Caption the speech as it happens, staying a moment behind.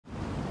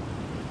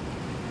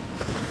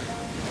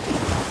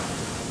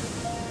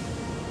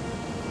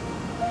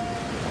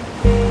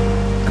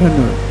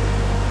Kannur,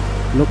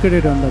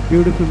 located on the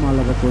beautiful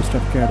Malabar coast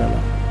of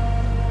Kerala.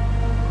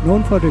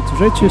 Known for its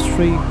rich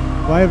history,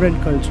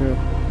 vibrant culture,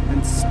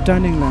 and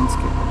stunning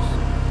landscapes,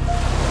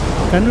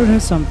 Kannur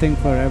has something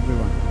for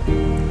everyone.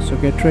 So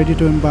get ready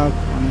to embark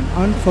on an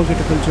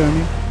unforgettable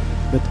journey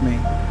with me.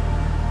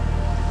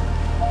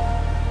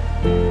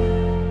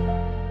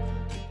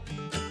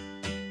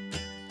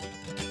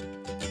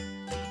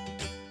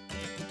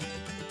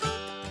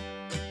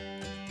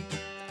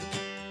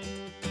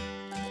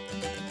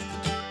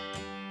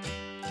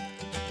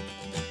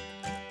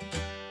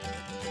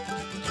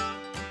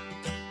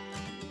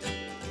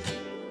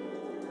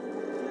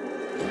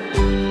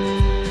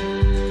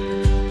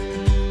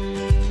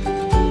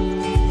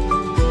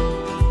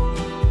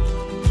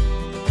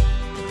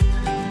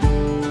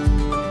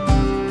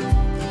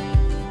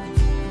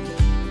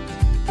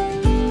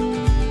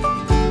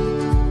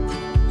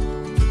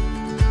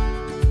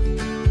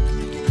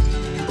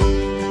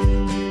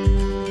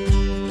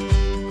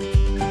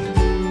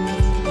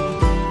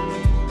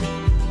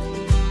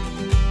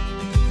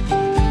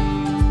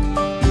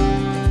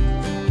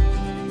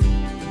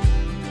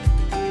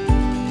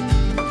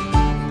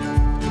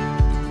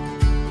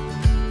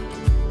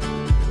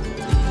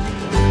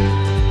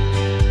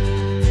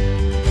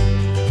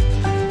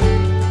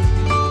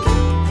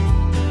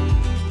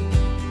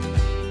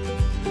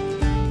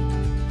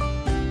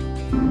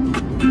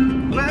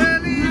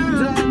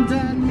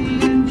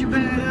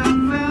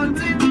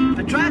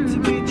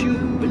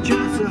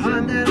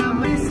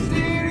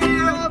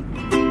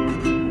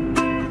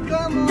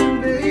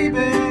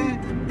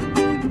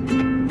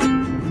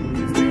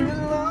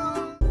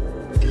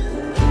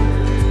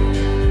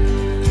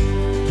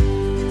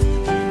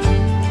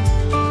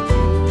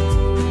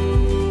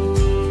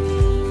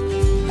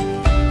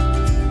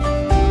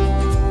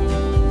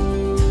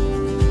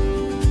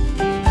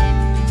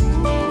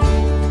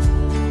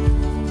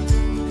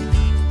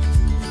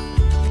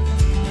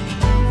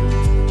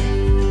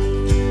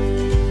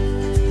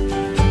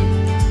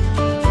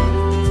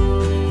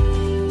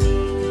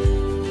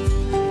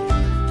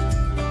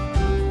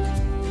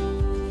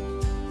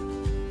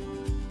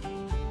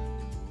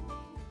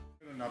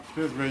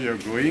 Upstairs where you're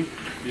going,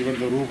 even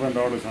the roof and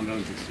all is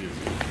 160 years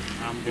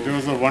old. It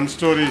was a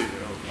one-story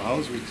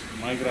house which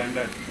my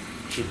granddad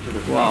shifted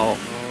it. Wow.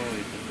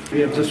 We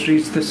have just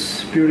reached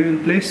this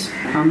beautiful place.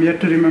 I'm yet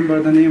to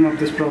remember the name of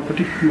this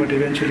property, but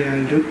eventually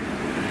I'll do.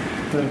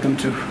 Welcome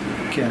to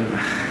Kerala.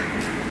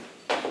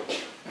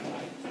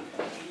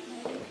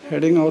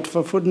 Heading out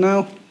for food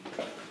now.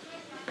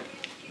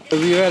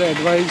 We were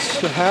advised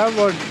to have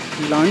our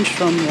lunch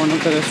from one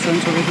of the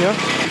restaurants over here.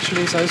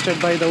 Actually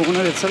suggested by the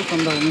owner itself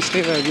from the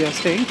homestay where we are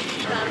staying.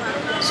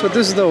 So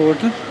this is the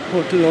hotel,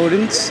 Hotel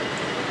Odin's.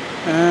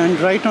 And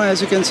right now,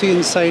 as you can see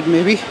inside,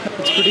 maybe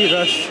it's pretty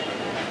rush.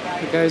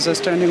 The guys are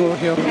standing over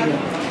here.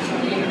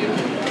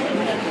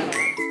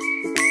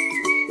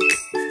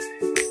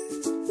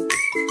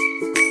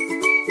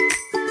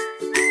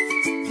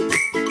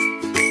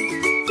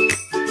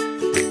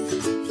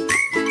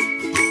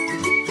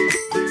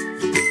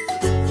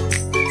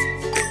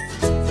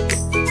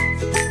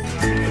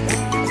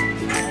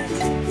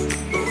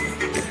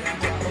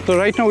 So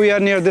right now we are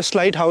near this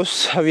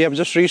lighthouse. We have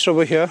just reached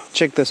over here.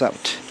 Check this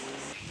out.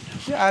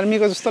 Army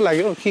ko jasto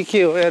lagyo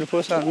ki ho, Air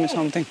Force Army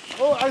something.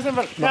 Oh,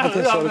 Eisenberg.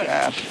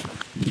 Yeah.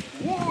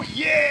 Oh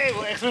yeah,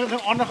 वो expression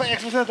on का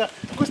expression था.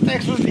 कुछ तो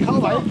expression दिखाओ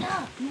भाई.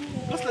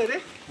 बस ले रे.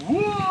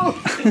 Whoa.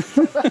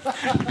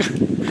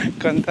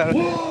 Kantar.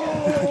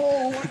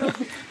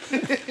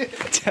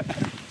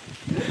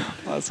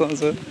 Awesome,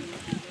 sir.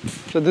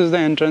 So this is the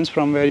entrance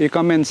from where you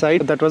come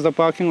inside. That was the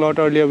parking lot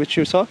earlier which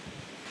you saw.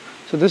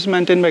 So this is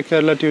maintained by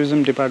Kerala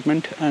Tourism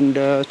Department, and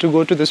to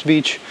go to this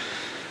beach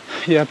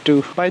you have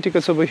to buy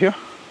tickets over here.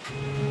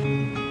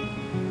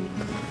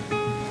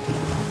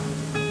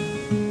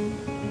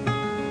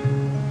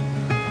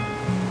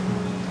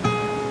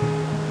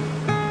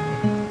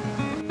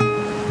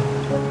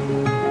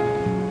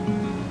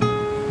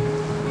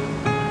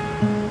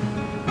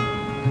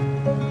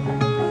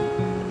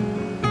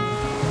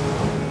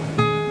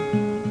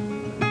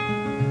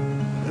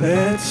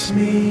 Let's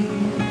meet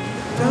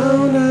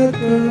down at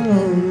the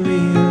lonely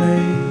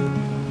lake.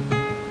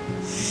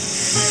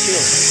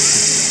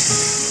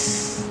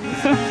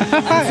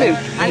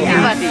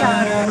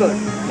 Good.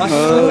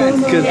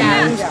 Oh, good.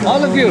 Yeah.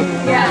 All of you?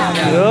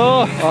 Yeah.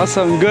 Oh,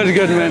 awesome. Good,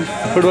 good, man.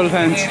 Football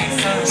fans.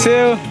 See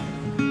you.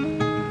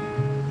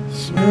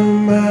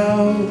 Swim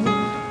out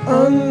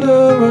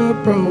under a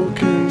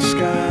broken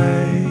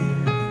sky.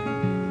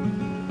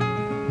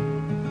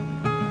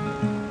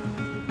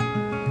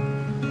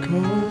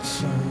 Cold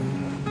sun.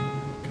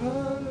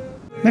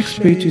 Next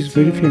beach is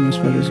very famous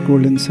for its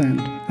golden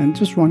sand and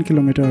just 1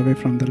 kilometer away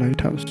from the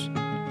lighthouse.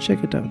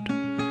 Check it out.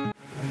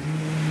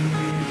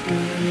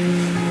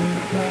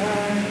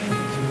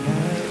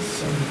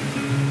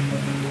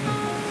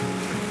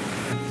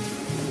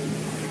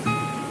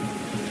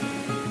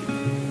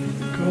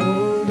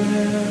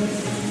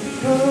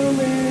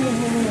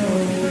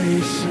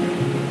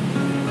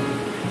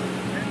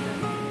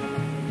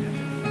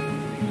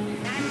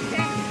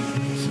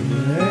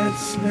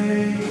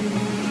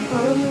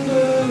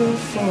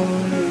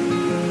 falling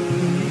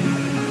moon.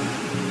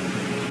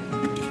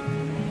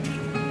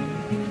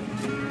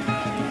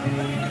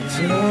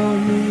 Tell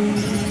me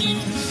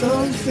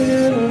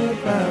something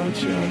about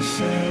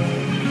yourself.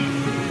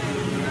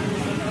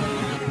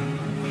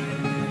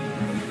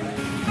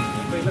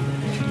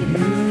 You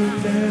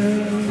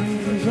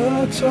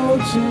never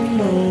told to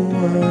no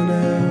one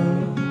else.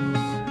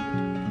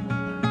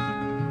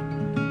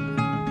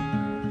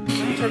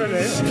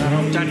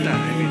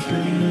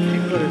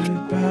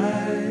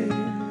 Goodbye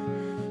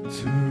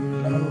to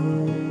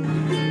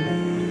lonely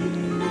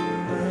nights.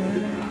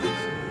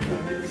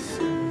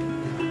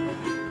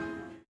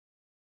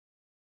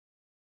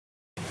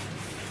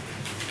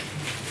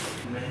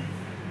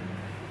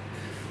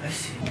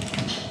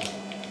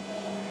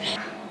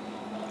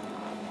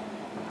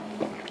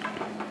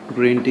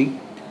 Green tea.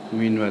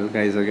 Meanwhile,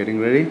 guys are getting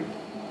ready.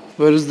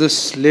 Where is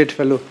this late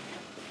fellow?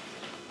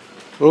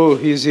 Oh,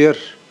 he's here.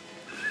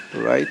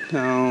 Right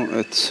now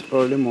it's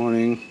early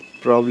morning,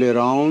 probably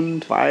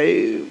around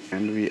 5,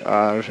 and we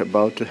are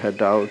about to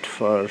head out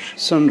for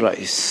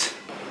sunrise.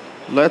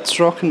 Let's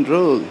rock and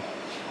roll.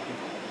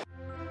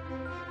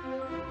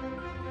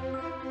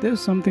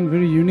 There's something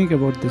very unique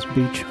about this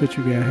beach which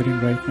we are heading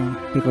right now,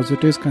 because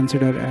it is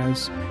considered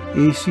as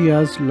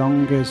Asia's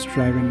longest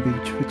drive-in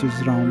beach, which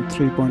is around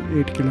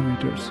 3.8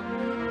 kilometers.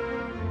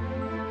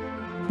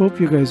 Hope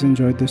you guys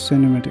enjoyed the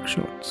cinematic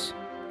shots.